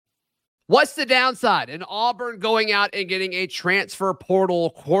What's the downside in Auburn going out and getting a transfer portal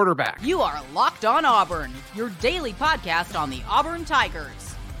quarterback? You are Locked On Auburn, your daily podcast on the Auburn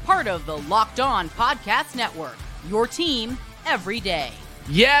Tigers. Part of the Locked On Podcast Network, your team every day.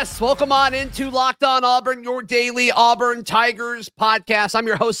 Yes, welcome on into Locked On Auburn, your daily Auburn Tigers podcast. I'm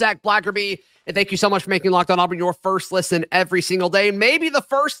your host, Zach Blackerby, and thank you so much for making Locked On Auburn your first listen every single day, maybe the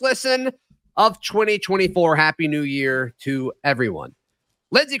first listen of 2024. Happy New Year to everyone.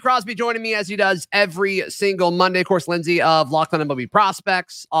 Lindsey Crosby joining me as he does every single Monday. Of course, Lindsey of Locked On MLB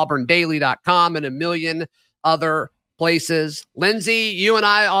Prospects, auburndaily.com, and a million other places. Lindsey, you and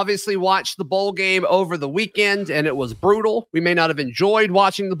I obviously watched the bowl game over the weekend, and it was brutal. We may not have enjoyed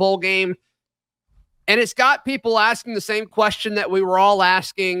watching the bowl game. And it's got people asking the same question that we were all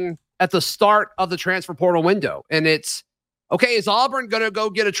asking at the start of the transfer portal window. And it's, okay, is Auburn going to go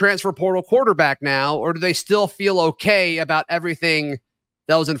get a transfer portal quarterback now, or do they still feel okay about everything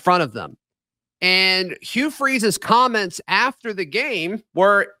that was in front of them? And Hugh Freeze's comments after the game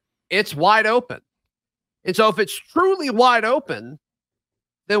were, it's wide open. And so if it's truly wide open,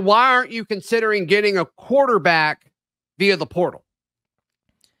 then why aren't you considering getting a quarterback via the portal?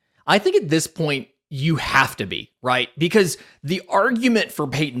 I think at this point, you have to be, right? Because the argument for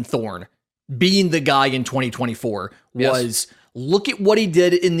Peyton Thorne being the guy in 2024 was, look at what he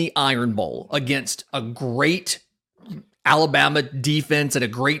did in the Iron Bowl against a great Alabama defense and a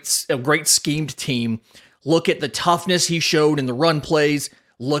great schemed team. Look at the toughness he showed in the run plays.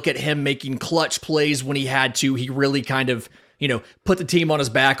 Look at him making clutch plays when he had to. He really kind of, put the team on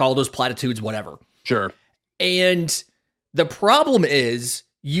his back, all those platitudes, whatever. Sure. And the problem is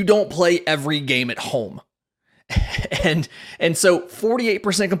you don't play every game at home. And so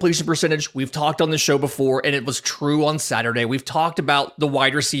 48% completion percentage, we've talked on the show before, and it was true on Saturday. We've talked about the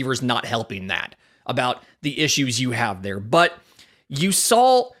wide receivers not helping that, about the issues you have there. But you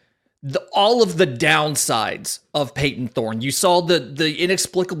saw all of the downsides of Peyton Thorne. You saw the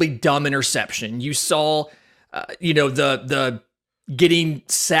inexplicably dumb interception. You saw, the getting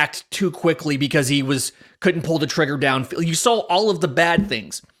sacked too quickly because he couldn't pull the trigger down. You saw all of the bad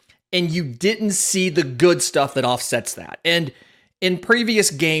things, and you didn't see the good stuff that offsets that. And in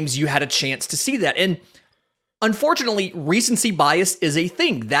previous games, you had a chance to see that. And unfortunately, recency bias is a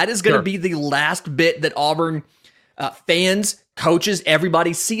thing. That is going to be the last bit that Auburn fans, coaches,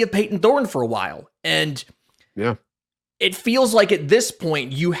 everybody see of Peyton Thorne for a while. And it feels like at this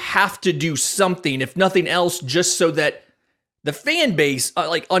point, you have to do something, if nothing else, just so that the fan base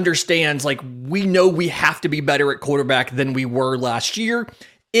understands, we know we have to be better at quarterback than we were last year.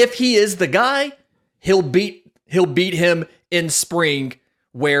 If he is the guy, he'll beat him in spring,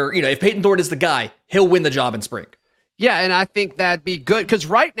 where, if Peyton Thorne is the guy, he'll win the job in spring. Yeah, and I think that'd be good, because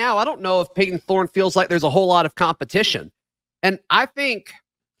right now, I don't know if Peyton Thorne feels like there's a whole lot of competition. And I think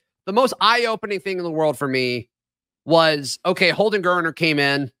the most eye-opening thing in the world for me was, okay, Holden Geriner came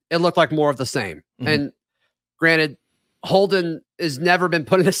in. It looked like more of the same. Mm-hmm. And granted, Holden has never been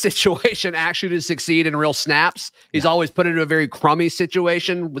put in a situation actually to succeed in real snaps. He's always put into a very crummy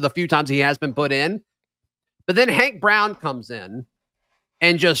situation with a few times he has been put in. But then Hank Brown comes in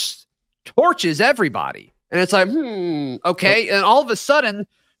and just torches everybody. And it's like, okay. And all of a sudden,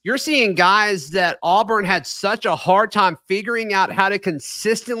 you're seeing guys that Auburn had such a hard time figuring out how to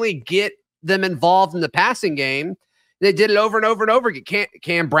consistently get them involved in the passing game. They did it over and over and over again.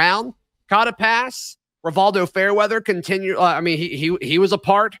 Cam Brown caught a pass. Rivaldo Fairweather continued. He was a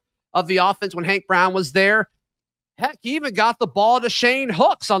part of the offense when Hank Brown was there. Heck, he even got the ball to Shane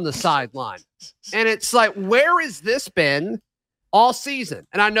Hooks on the sideline. And it's like, where has this been all season?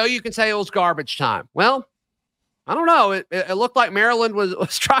 And I know you can say it was garbage time. Well, I don't know. It looked like Maryland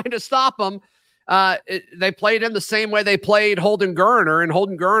was trying to stop him. They played him the same way they played Holden Geriner, and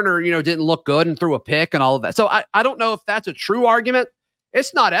Holden Geriner, didn't look good and threw a pick and all of that. So I don't know if that's a true argument.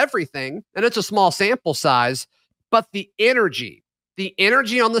 It's not everything, and it's a small sample size, but the energy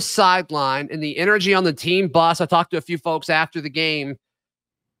on the sideline and the energy on the team bus. I talked to a few folks after the game.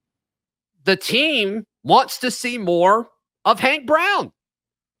 The team wants to see more of Hank Brown.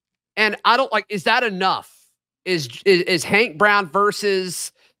 And I don't is that enough? Is Hank Brown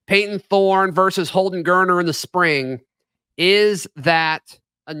versus Peyton Thorne versus Holden Geriner in the spring, is that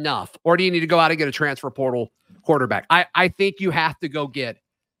enough? Or do you need to go out and get a transfer portal quarterback? I think you have to go get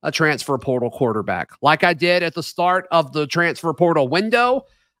a transfer portal quarterback. Like I did at the start of the transfer portal window,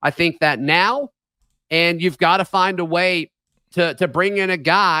 I think that now, and you've got to find a way to bring in a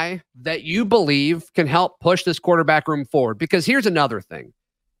guy that you believe can help push this quarterback room forward. Because here's another thing.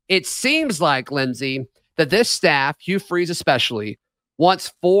 It seems like, Lindsey, that this staff, Hugh Freeze especially,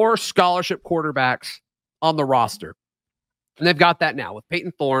 wants 4 scholarship quarterbacks on the roster. And they've got that now with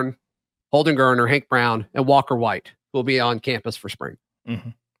Peyton Thorne, Holden Geriner, Hank Brown, and Walker White will be on campus for spring. Mm-hmm.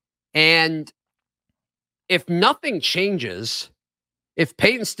 And if nothing changes, if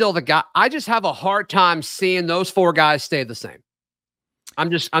Peyton's still the guy, I just have a hard time seeing those 4 guys stay the same. I'm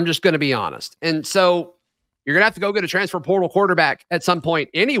just going to be honest. And so you're going to have to go get a transfer portal quarterback at some point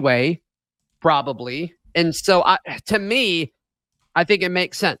anyway, probably. And so to me, I think it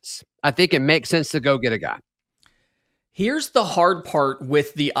makes sense. I think it makes sense to go get a guy. Here's the hard part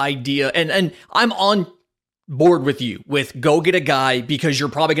with the idea, and I'm on board with you with go get a guy because you're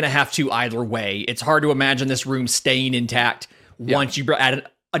probably going to have to either way. It's hard to imagine this room staying intact once you add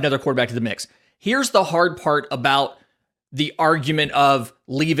another quarterback to the mix. Here's the hard part about the argument of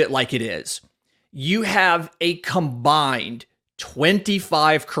leave it like it is. You have a combined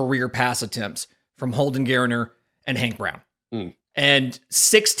 25 career pass attempts from Holden Geriner and Hank Brown. And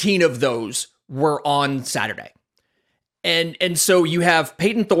 16 of those were on Saturday. And so you have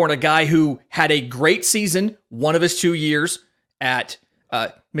Peyton Thorne, a guy who had a great season, one of his 2 years at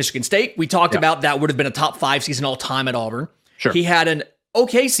Michigan State. We talked about that would have been a top 5 season all time at Auburn. Sure. He had an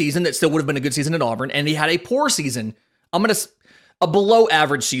okay season that still would have been a good season at Auburn, and he had a poor season. A below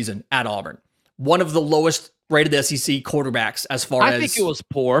average season at Auburn. One of the lowest rated SEC quarterbacks as far as... I think it was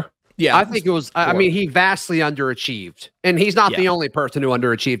poor. Yeah. I think it was, I mean, he vastly underachieved. And he's not the only person who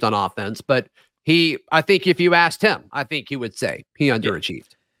underachieved on offense, but I think if you asked him, I think he would say he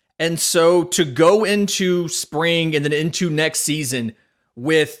underachieved. And so to go into spring and then into next season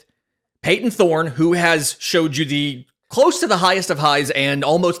with Peyton Thorne, who has showed you the close to the highest of highs and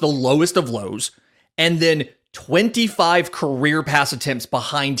almost the lowest of lows, and then 25 career pass attempts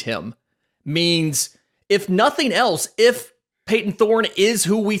behind him means, if nothing else, if Peyton Thorne is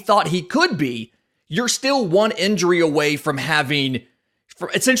who we thought he could be, you're still one injury away from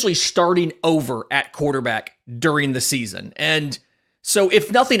essentially starting over at quarterback during the season. And so if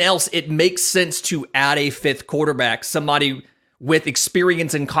nothing else, it makes sense to add a 5th quarterback, somebody with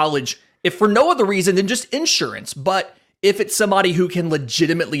experience in college, if for no other reason than just insurance. But if it's somebody who can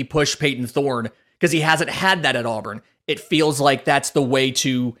legitimately push Peyton Thorne, because he hasn't had that at Auburn, it feels like that's the way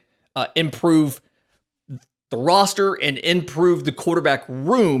to improve the roster and improve the quarterback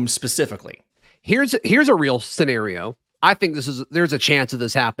room specifically. Here's a real scenario. I think there's a chance of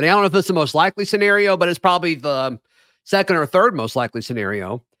this happening. I don't know if it's the most likely scenario, but it's probably the second or third most likely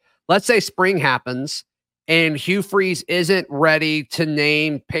scenario. Let's say spring happens and Hugh Freeze isn't ready to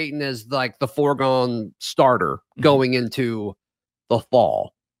name Peyton as like the foregone starter going into the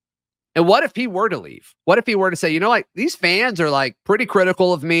fall. And what if he were to leave? What if he were to say, like these fans are like pretty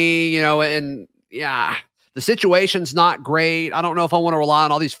critical of me, and yeah, the situation's not great. I don't know if I want to rely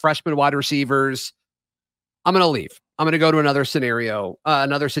on all these freshman wide receivers. I'm going to leave. I'm going to go to another scenario,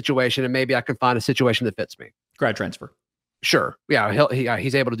 another situation, and maybe I can find a situation that fits me. Grad transfer. Sure. Yeah,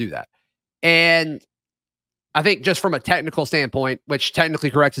 he's able to do that. And I think just from a technical standpoint, which technically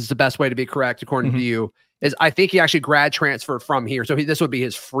correct is the best way to be correct, according to you, is I think he actually grad transferred from here. So this would be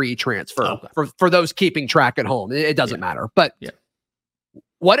his free transfer for those keeping track at home. It doesn't matter. But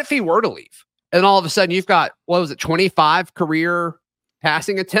what if he were to leave? And all of a sudden you've got, 25 career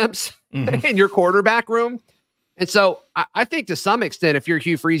passing attempts in your quarterback room? And so I think to some extent, if you're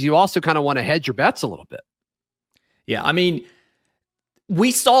Hugh Freeze, you also kind of want to hedge your bets a little bit. Yeah, I mean,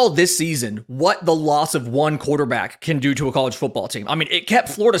 we saw this season what the loss of one quarterback can do to a college football team. I mean, it kept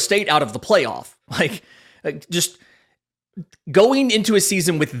Florida State out of the playoff. Like just going into a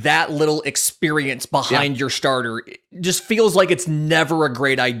season with that little experience behind your starter, it just feels like it's never a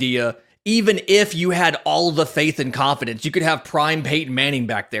great idea. Even if you had all the faith and confidence, you could have prime Peyton Manning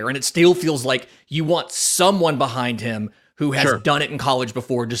back there, and it still feels like you want someone behind him who has done it in college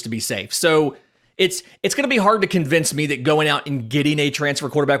before just to be safe. So it's going to be hard to convince me that going out and getting a transfer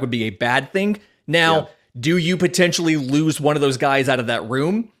quarterback would be a bad thing. Now, do you potentially lose one of those guys out of that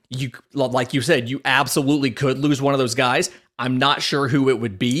room? Like you said, you absolutely could lose one of those guys. I'm not sure who it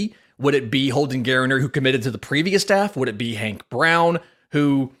would be. Would it be Holden Geriner, who committed to the previous staff? Would it be Hank Brown,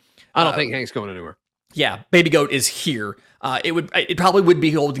 who... I don't think Hank's going anywhere. Yeah, Baby Goat is here. It probably would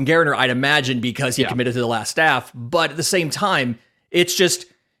be Holden Geriner, I'd imagine, because he committed to the last staff. But at the same time, it's just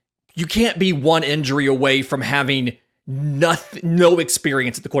you can't be one injury away from having no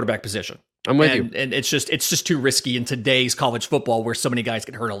experience at the quarterback position. I'm with you. And it's just too risky in today's college football where so many guys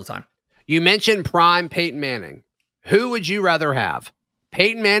get hurt all the time. You mentioned prime Peyton Manning. Who would you rather have?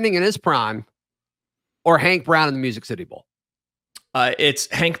 Peyton Manning in his prime or Hank Brown in the Music City Bowl? It's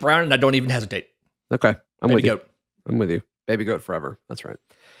Hank Brown, and I don't even hesitate. Okay. I'm with you. Goat. I'm with you. Baby Goat forever. That's right.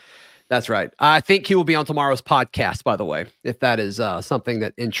 That's right. I think he will be on tomorrow's podcast, by the way, if that is something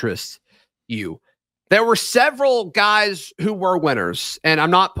that interests you. There were several guys who were winners, and I'm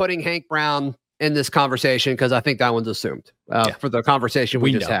not putting Hank Brown in this conversation because I think that one's assumed for the conversation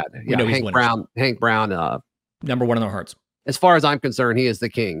we just had. Yeah, Hank Brown, number one in our hearts. As far as I'm concerned, he is the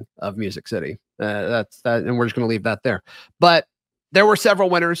king of Music City. That's that, and we're just going to leave that there. But there were several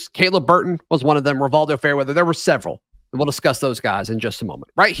winners. Caleb Burton was one of them. Rivaldo Fairweather. There were several. And we'll discuss those guys in just a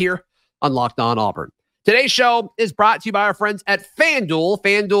moment. Right here on Locked On Auburn. Today's show is brought to you by our friends at FanDuel.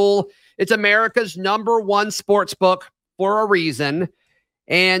 FanDuel, it's America's #1 sports book for a reason.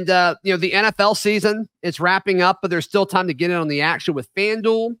 And, the NFL season is wrapping up, but there's still time to get in on the action with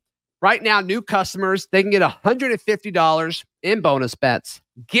FanDuel. Right now, new customers, they can get $150 in bonus bets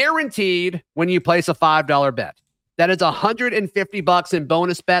guaranteed when you place a $5 bet. That is $150 in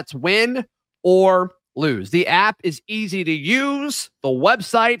bonus bets, win or lose. The app is easy to use. The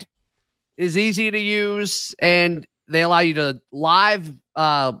website is easy to use, and they allow you to live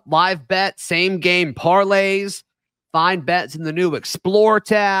bet, same game parlays, find bets in the new Explore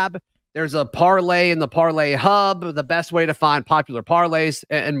tab. There's a parlay in the Parlay Hub, the best way to find popular parlays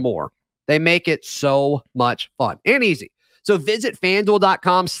and more. They make it so much fun and easy. So visit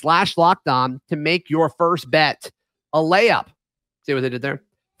FanDuel.com/LockedOn to make your first bet a layup. See what they did there?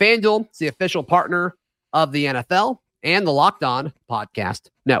 FanDuel is the official partner of the NFL and the Locked On Podcast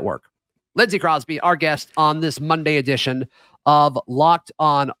Network. Lindsey Crosby, our guest on this Monday edition of Locked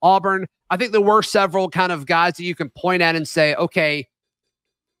On Auburn. I think there were several kind of guys that you can point at and say, okay,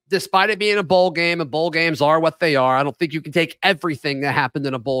 despite it being a bowl game, and bowl games are what they are, I don't think you can take everything that happened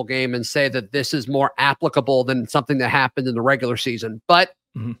in a bowl game and say that this is more applicable than something that happened in the regular season. But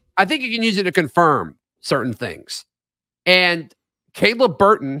I think you can use it to confirm certain things. And Caleb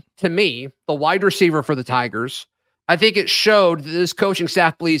Burton, to me, the wide receiver for the Tigers, I think it showed that this coaching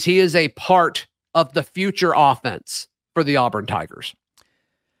staff believes he is a part of the future offense for the Auburn Tigers.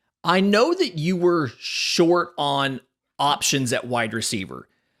 I know that you were short on options at wide receiver,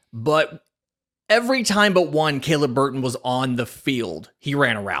 but every time but one Caleb Burton was on the field, he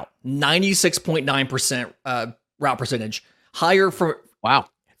ran a route. 96.9% route percentage. Higher for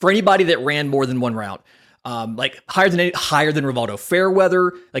anybody that ran more than one route. Higher than Rivaldo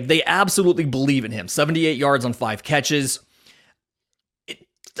Fairweather. Like, they absolutely believe in him. 78 yards on 5 catches.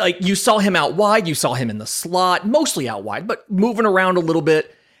 You saw him out wide, you saw him in the slot, mostly out wide, but moving around a little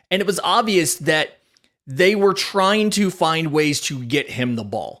bit. And it was obvious that they were trying to find ways to get him the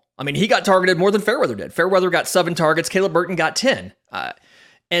ball. I mean, he got targeted more than Fairweather did. Fairweather got 7 targets. Caleb Burton got 10.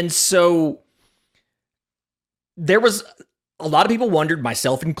 And so there was a lot of people wondered,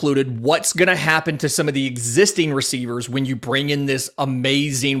 myself included, what's going to happen to some of the existing receivers when you bring in this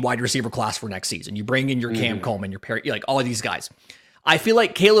amazing wide receiver class for next season. You bring in your Cam Coleman, your Perry, like all of these guys. I feel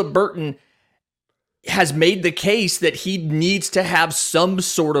like Caleb Burton has made the case that he needs to have some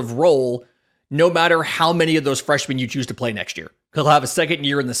sort of role no matter how many of those freshmen you choose to play next year. He'll have a second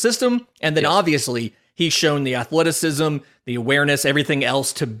year in the system, and then obviously he's shown the athleticism, the awareness, everything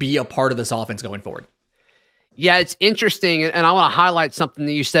else to be a part of this offense going forward. Yeah, it's interesting, and I want to highlight something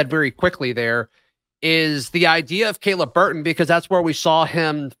that you said very quickly there, is the idea of Caleb Burton, because that's where we saw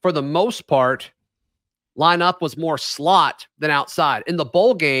him, for the most part, line up was more slot than outside. In the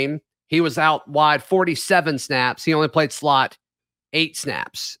bowl game, he was out wide 47 snaps. He only played slot 8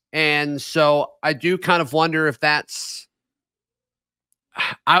 snaps. And so I do kind of wonder if that's...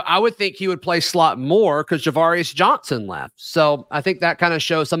 I would think he would play slot more because Javarius Johnson left. So I think that kind of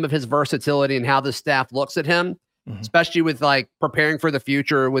shows some of his versatility and how the staff looks at him, especially with preparing for the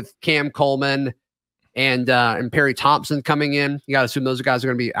future with Cam Coleman and Perry Thompson coming in. You got to assume those guys are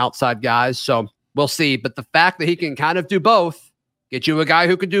going to be outside guys. So we'll see. But the fact that he can kind of do both, get you a guy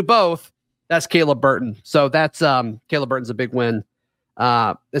who can do both, that's Caleb Burton. So that's Caleb Burton's a big win.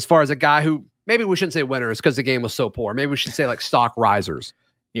 As far as a guy who, maybe we shouldn't say winners because the game was so poor. Maybe we should say stock risers.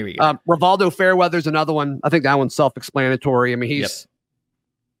 Here we go. Rivaldo Fairweather's another one. I think that one's self-explanatory. I mean, he's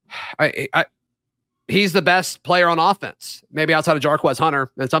the best player on offense, maybe outside of Jarquez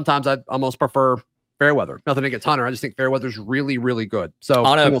Hunter. And sometimes I almost prefer Fairweather. Nothing against Hunter. I just think Fairweather's really, really good. So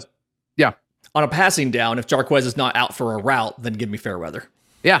on a passing down, if Jarquez is not out for a route, then give me Fairweather.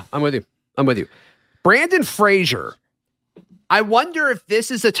 Yeah, I'm with you. Brandon Frazier. I wonder if this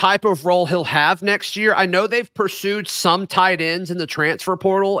is the type of role he'll have next year. I know they've pursued some tight ends in the transfer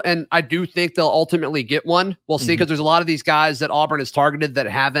portal, and I do think they'll ultimately get one. We'll see, because there's a lot of these guys that Auburn has targeted that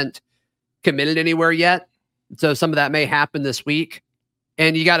haven't committed anywhere yet. So some of that may happen this week.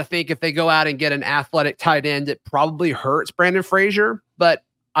 And you got to think if they go out and get an athletic tight end, it probably hurts Brandon Frazier, but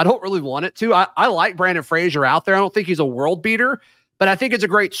I don't really want it to. I like Brandon Frazier out there. I don't think he's a world beater, but I think it's a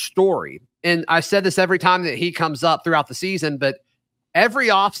great story. And I said this every time that he comes up throughout the season, but every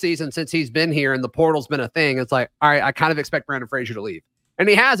offseason since he's been here and the portal's been a thing, it's like, all right, I kind of expect Brandon Frazier to leave. And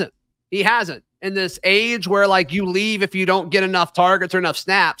he hasn't. He hasn't. In this age where like you leave if you don't get enough targets or enough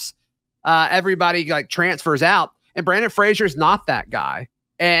snaps, everybody like transfers out. And Brandon Frazier's not that guy.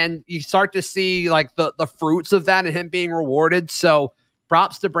 And you start to see like the fruits of that and him being rewarded. So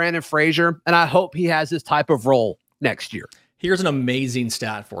props to Brandon Frazier. And I hope he has this type of role next year. Here's an amazing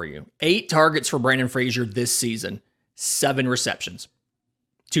stat for you. 8 targets for Brandon Frazier this season, 7 receptions,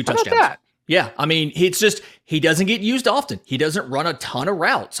 2 touchdowns. How about that? Yeah, I mean, it's just, he doesn't get used often. He doesn't run a ton of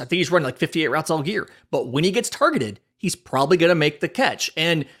routes. I think he's running like 58 routes all year. But when he gets targeted, he's probably going to make the catch.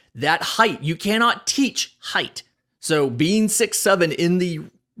 And that height, you cannot teach height. So being 6'7" in the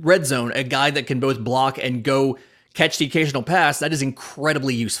red zone, a guy that can both block and go catch the occasional pass, that is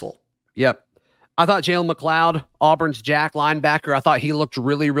incredibly useful. Yep. I thought Jalen McLeod, Auburn's jack linebacker, I thought he looked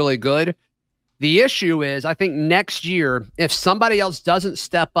really, really good. The issue is, I think next year, if somebody else doesn't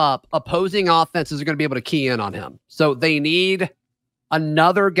step up, opposing offenses are going to be able to key in on him. So they need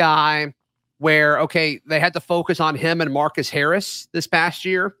another guy where, okay, they had to focus on him and Marcus Harris this past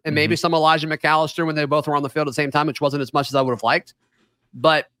year, and maybe some Elijah McAllister when they both were on the field at the same time, which wasn't as much as I would have liked.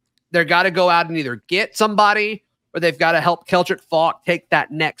 But they've got to go out and either get somebody, or they've got to help Keldrick Faulk take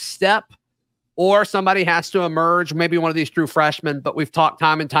that next step, or somebody has to emerge, maybe one of these true freshmen. But we've talked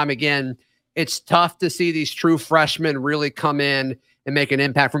time and time again, it's tough to see these true freshmen really come in and make an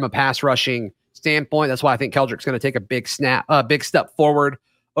impact from a pass rushing standpoint. That's why I think Keldrick's going to take a big step forward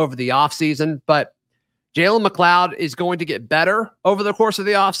over the offseason. But Jalen McLeod is going to get better over the course of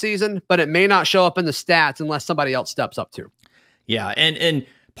the offseason, but it may not show up in the stats unless somebody else steps up too. Yeah, and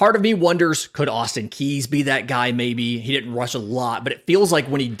part of me wonders, could Austin Keys be that guy maybe? He didn't rush a lot, but it feels like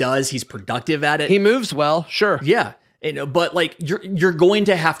when he does, he's productive at it. He moves well, sure. Yeah, but like you're going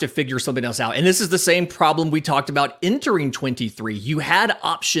to have to figure something else out. And this is the same problem we talked about entering 23. You had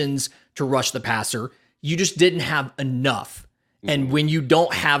options to rush the passer. You just didn't have enough. And when you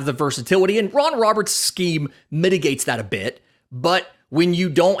don't have the versatility, and Ron Roberts' scheme mitigates that a bit, but when you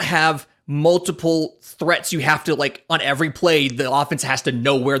don't have multiple threats, you have to, like, on every play, the offense has to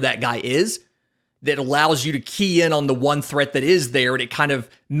know where that guy is. That allows you to key in on the one threat that is there, and it kind of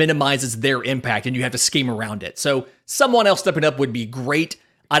minimizes their impact, and you have to scheme around it. So someone else stepping up would be great.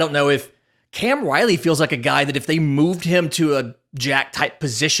 I don't know if Cam Riley feels like a guy that if they moved him to a jack type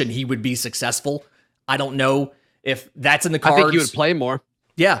position, he would be successful. I don't know if that's in the cards. I think he would play more.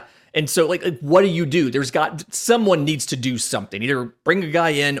 Yeah. And so, like, what do you do? Someone needs to do something. Either bring a guy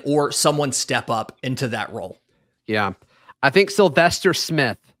in or someone step up into that role. Yeah. I think Sylvester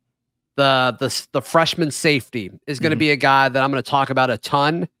Smith, the freshman safety, is going to be a guy that I'm going to talk about a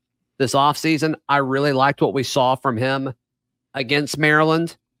ton this offseason. I really liked what we saw from him against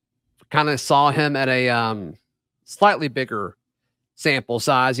Maryland. Kind of saw him at a slightly bigger sample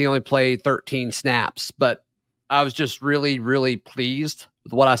size. He only played 13 snaps, but I was just really, really pleased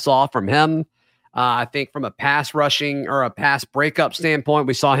with what I saw from him. I think from a pass rushing or a pass breakup standpoint,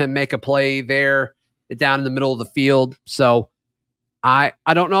 we saw him make a play there down in the middle of the field. So I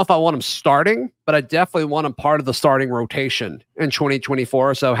don't know if I want him starting, but I definitely want him part of the starting rotation in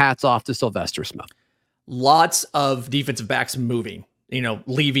 2024. So hats off to Sylvester Smith. Lots of defensive backs moving,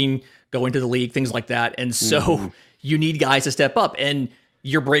 leaving, going to the league, things like that. And so you need guys to step up. And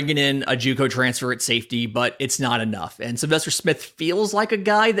you're bringing in a JUCO transfer at safety, but it's not enough. And Sylvester Smith feels like a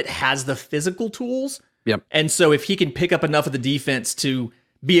guy that has the physical tools. Yep. And so if he can pick up enough of the defense to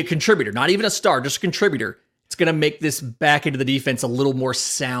be a contributor, not even a star, just a contributor, it's going to make this back into the defense a little more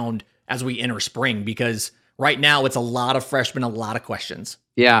sound as we enter spring, because right now it's a lot of freshmen, a lot of questions.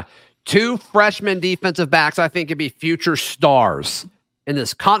 Yeah. 2 freshman defensive backs I think could be future stars in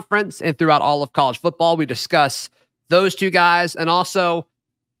this conference and throughout all of college football. We discuss those 2 guys, and also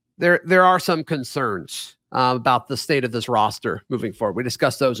there are some concerns about the state of this roster moving forward. We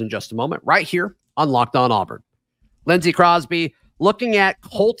discuss those in just a moment right here on Locked On Auburn. Lindsey Crosby looking at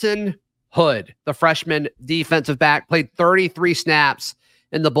Colton Hood, the freshman defensive back, played 33 snaps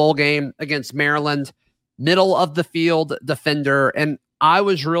in the bowl game against Maryland, middle of the field defender, and I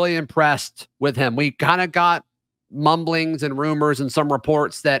was really impressed with him. We kind of got mumblings and rumors and some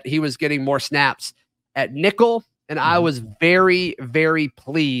reports that he was getting more snaps at nickel, and I was very, very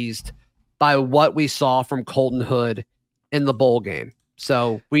pleased by what we saw from Colton Hood in the bowl game.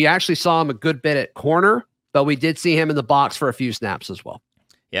 So we actually saw him a good bit at corner, but we did see him in the box for a few snaps as well.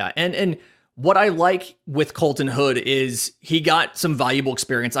 Yeah, and what I like with Colton Hood is he got some valuable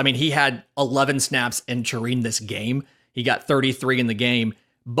experience. I mean, he had 11 snaps entering this game. He got 33 in the game,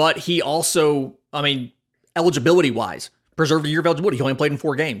 but he also, eligibility-wise, preserved a year of eligibility. He only played in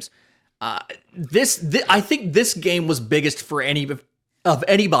 4 games. I think this game was biggest for any of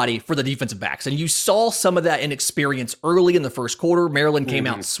anybody for the defensive backs. And you saw some of that inexperience early in the first quarter. Maryland came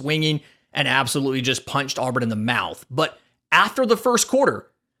out swinging and absolutely just punched Auburn in the mouth. But after the first quarter,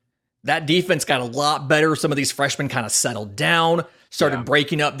 that defense got a lot better. Some of these freshmen kind of settled down, started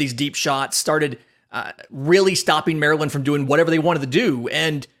breaking up these deep shots, started really stopping Maryland from doing whatever they wanted to do.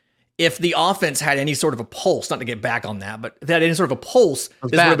 And if the offense had any sort of a pulse, not to get back on that, but if they had any sort of a pulse,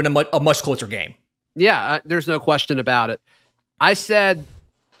 this would have been a much closer game. Yeah, there's no question about it. I said,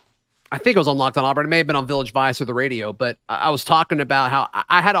 I think it was on Locked On Auburn. It may have been on Village Vice or the radio, but I was talking about how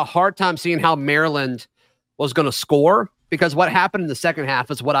I had a hard time seeing how Maryland was going to score, because what happened in the second half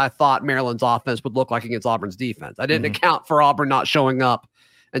is what I thought Maryland's offense would look like against Auburn's defense. I didn't account for Auburn not showing up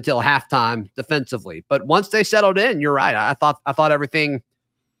until halftime defensively. But once they settled in, you're right. I thought everything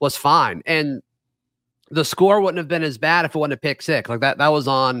was fine. And the score wouldn't have been as bad if it wasn't a pick six. Like that was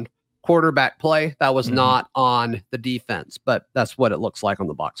on quarterback play. That was not on the defense, but that's what it looks like on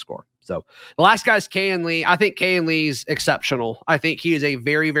the box score. So the last guy's Kayin Lee. I think Kayin Lee's exceptional. I think he is a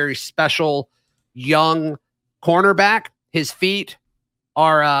very, very special young cornerback. His feet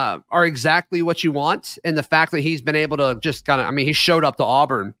are exactly what you want. And the fact that he's been able to just he showed up to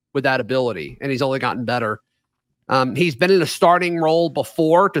Auburn with that ability, and he's only gotten better. He's been in a starting role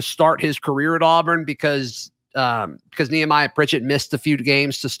before to start his career at Auburn because Nehemiah Pritchett missed a few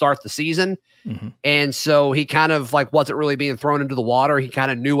games to start the season. And so he kind of wasn't really being thrown into the water. He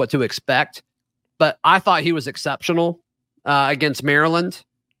kind of knew what to expect, but I thought he was exceptional against Maryland.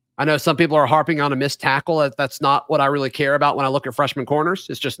 I know some people are harping on a missed tackle. That's not what I really care about when I look at freshman corners.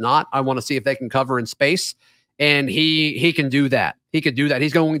 It's just not. I want to see if they can cover in space, and he can do that. He could do that.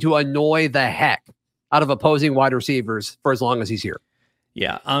 He's going to annoy the heck out of opposing wide receivers for as long as he's here.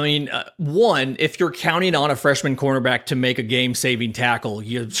 Yeah, I mean, one, if you're counting on a freshman cornerback to make a game-saving tackle,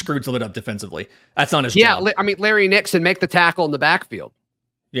 you screwed something up defensively. That's not his job. Yeah, I mean, Larry Nixon make the tackle in the backfield.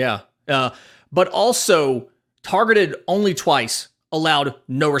 Yeah, but also targeted only twice, allowed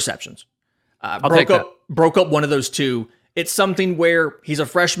no receptions. Broke up one of those two. It's something where he's a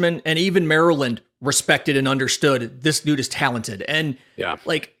freshman, and even Maryland respected and understood this dude is talented. And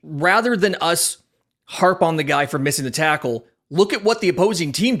rather than us harp on the guy for missing the tackle, look at what the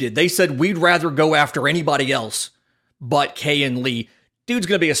opposing team did. They said, we'd rather go after anybody else but Kayin Lee. Dude's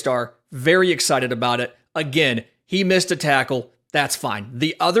going to be a star. Very excited about it. Again, he missed a tackle. That's fine.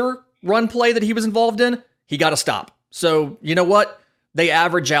 The other run play that he was involved in, he got to stop. So, you know what? They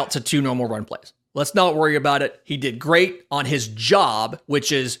average out to 2 normal run plays. Let's not worry about it. He did great on his job,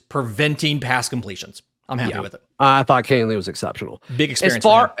 which is preventing pass completions. I'm happy with it. I thought Kayin Lee was exceptional. Big experience.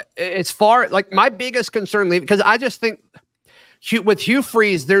 As far my biggest concern, because I just think with Hugh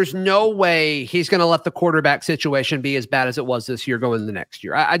Freeze, there's no way he's going to let the quarterback situation be as bad as it was this year going into next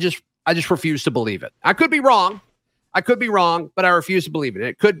year. I just refuse to believe it. I could be wrong, but I refuse to believe it.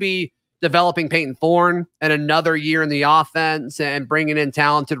 It could be developing Peyton Thorne and another year in the offense and bringing in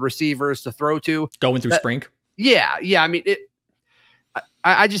talented receivers to throw to. Going through spring. Yeah. I mean,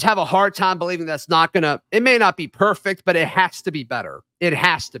 I just have a hard time believing that's not going to, it may not be perfect, but it has to be better. It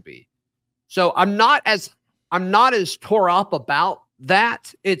has to be. So I'm not as tore up about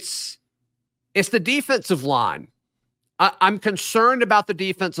that. It's the defensive line. I'm concerned about the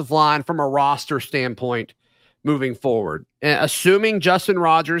defensive line from a roster standpoint moving forward. Assuming Justin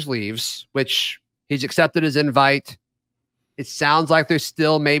Rogers leaves, which he's accepted his invite. It sounds like they're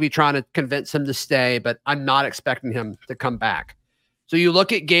still maybe trying to convince him to stay, but I'm not expecting him to come back. So you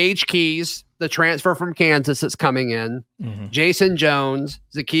look at Gage Keys, the transfer from Kansas that's coming in, Jason Jones,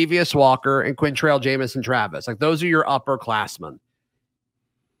 Zacchaeus Walker, and Quintrell Jamison Travis. Those are your upperclassmen.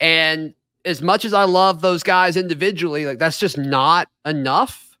 And as much as I love those guys individually, that's just not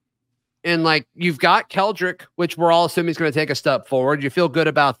enough. And you've got Keldrick, which we're all assuming is going to take a step forward. You feel good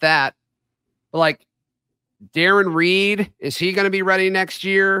about that. But Darren Reed, is he going to be ready next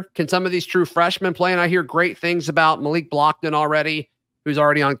year? Can some of these true freshmen play? And I hear great things about Malik Blockton already, who's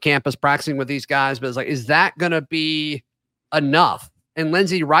already on campus practicing with these guys. But it's is that going to be enough? And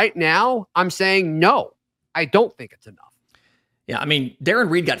Lindsay, right now, I'm saying no. I don't think it's enough. Yeah, I mean, Darren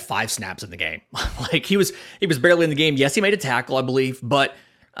Reed got 5 snaps in the game. He was barely in the game. Yes, he made a tackle, I believe, but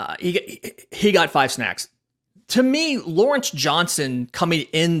he got 5 snaps. To me, Lawrence Johnson coming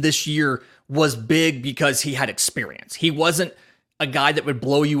in this year was big because he had experience. He wasn't a guy that would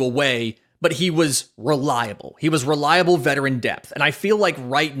blow you away, but he was reliable. He was reliable veteran depth. And I feel like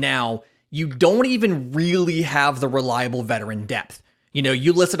right now, you don't even really have the reliable veteran depth.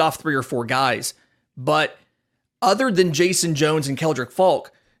 You listed off 3 or 4 guys, but other than Jason Jones and Keldrick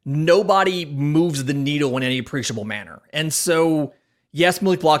Falk, nobody moves the needle in any appreciable manner. And so, yes,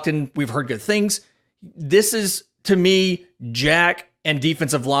 Malik Blockton, we've heard good things. This is, to me, Jack and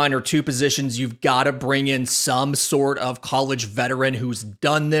defensive line are two positions you've got to bring in some sort of college veteran who's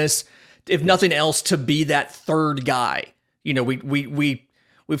done this, if nothing else, to be that third guy. You know,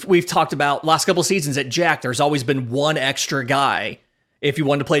 we've talked about last couple of seasons at Jack, there's always been one extra guy. If you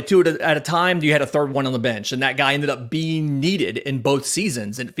wanted to play two at a time, you had a third one on the bench, and that guy ended up being needed in both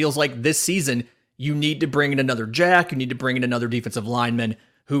seasons. And it feels like this season, you need to bring in another Jack, you need to bring in another defensive lineman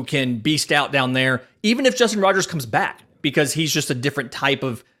who can beast out down there, even if Justin Rogers comes back, because he's just a different type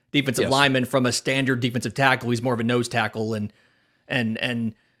of defensive lineman from a standard defensive tackle. He's more of a nose tackle and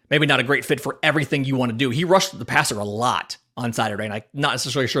maybe not a great fit for everything you want to do. He rushed the passer a lot on Saturday, and I'm not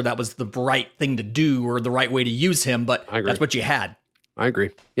necessarily sure that was the right thing to do or the right way to use him, but that's what you had. I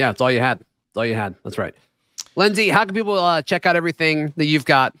agree. Yeah, it's all you had. It's all you had. That's right. Lindsay, how can people check out everything that you've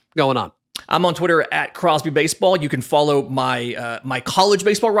got going on? I'm on Twitter at Crosby Baseball. You can follow my my college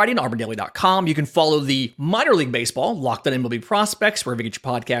baseball writing, auburndaily.com. You can follow the minor league baseball, Locked On MLB Prospects, wherever you get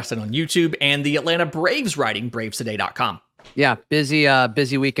your podcast and on YouTube, and the Atlanta Braves writing, bravestoday.com. Yeah,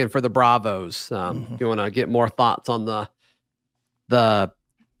 busy weekend for the Bravos. If you want to get more thoughts on the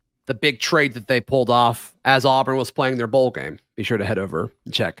big trade that they pulled off as Auburn was playing their bowl game, be sure to head over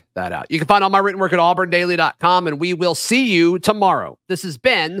and check that out. You can find all my written work at auburndaily.com, and we will see you tomorrow. This has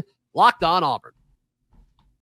been Locked On Auburn.